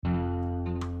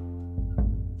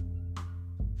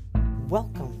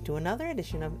Welcome to another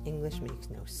edition of English Makes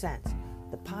No Sense,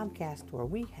 the podcast where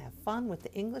we have fun with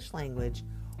the English language,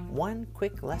 one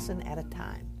quick lesson at a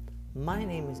time. My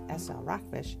name is S.L.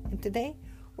 Rockfish, and today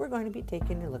we're going to be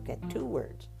taking a look at two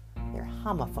words. They're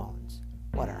homophones.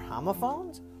 What are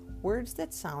homophones? Words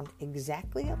that sound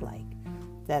exactly alike,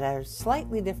 that are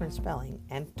slightly different spelling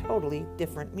and totally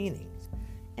different meanings.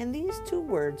 And these two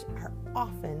words are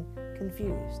often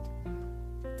confused.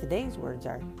 Today's words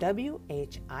are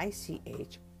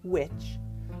W-H-I-C-H, which,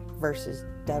 versus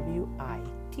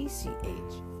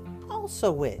W-I-T-C-H,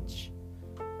 also which.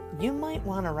 You might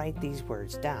want to write these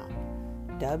words down.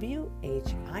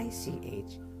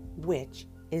 W-H-I-C-H, which,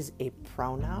 is a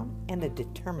pronoun and a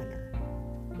determiner.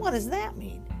 What does that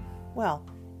mean? Well,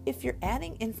 if you're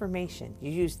adding information,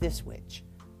 you use this which.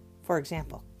 For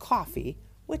example, coffee,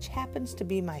 which happens to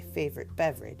be my favorite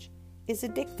beverage, is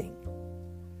addicting.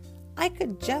 I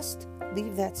could just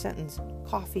leave that sentence,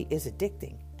 coffee is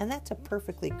addicting, and that's a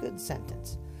perfectly good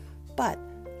sentence. But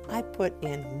I put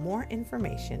in more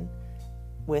information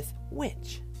with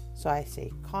which. So I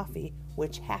say coffee,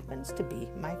 which happens to be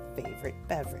my favorite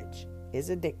beverage, is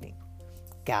addicting.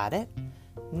 Got it?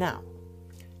 Now,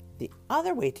 the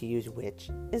other way to use which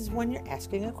is when you're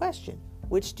asking a question.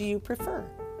 Which do you prefer,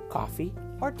 coffee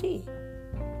or tea?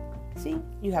 See,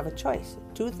 you have a choice.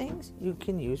 Two things, you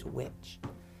can use which.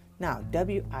 Now,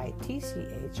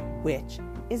 W-I-T-C-H, which,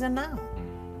 is a noun.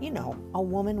 You know, a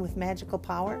woman with magical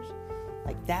powers.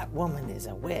 Like, that woman is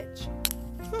a witch.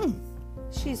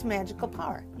 She's magical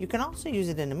power. You can also use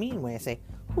it in a mean way and say,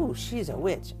 she's a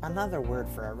witch. Another word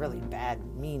for a really bad,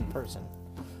 mean person.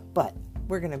 But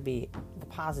we're going to be the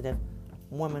positive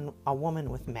woman, a woman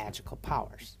with magical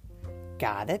powers.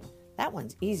 Got it? That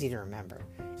one's easy to remember.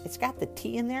 It's got the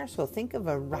T in there, so think of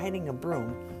riding a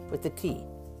broom with the T.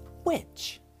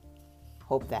 Which.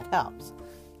 Hope that helps.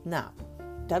 Now,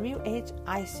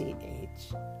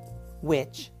 W-H-I-C-H,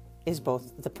 which, is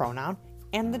both the pronoun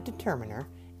and the determiner,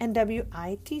 and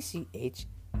W-I-T-C-H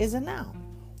is a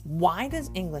noun. Why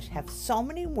does English have so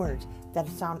many words that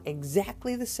sound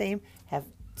exactly the same, have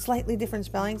slightly different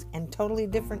spellings, and totally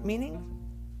different meanings?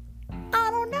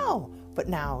 I don't know. But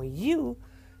now you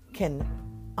can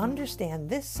understand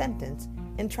this sentence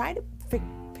and try to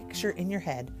picture in your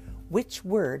head which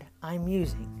word I'm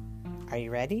using. Are you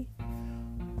ready?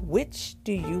 Which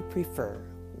do you prefer,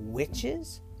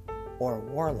 witches or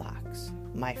warlocks?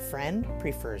 My friend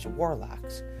prefers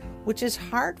warlocks, which is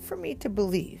hard for me to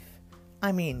believe.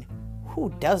 I mean, who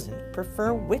doesn't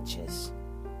prefer witches?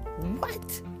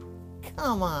 What?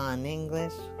 Come on,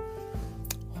 English.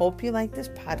 Hope you like this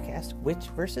podcast, Which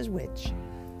versus Which.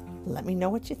 Let me know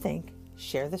what you think.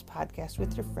 Share this podcast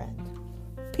with your friend.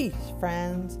 Peace,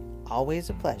 friends. Always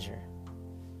a pleasure.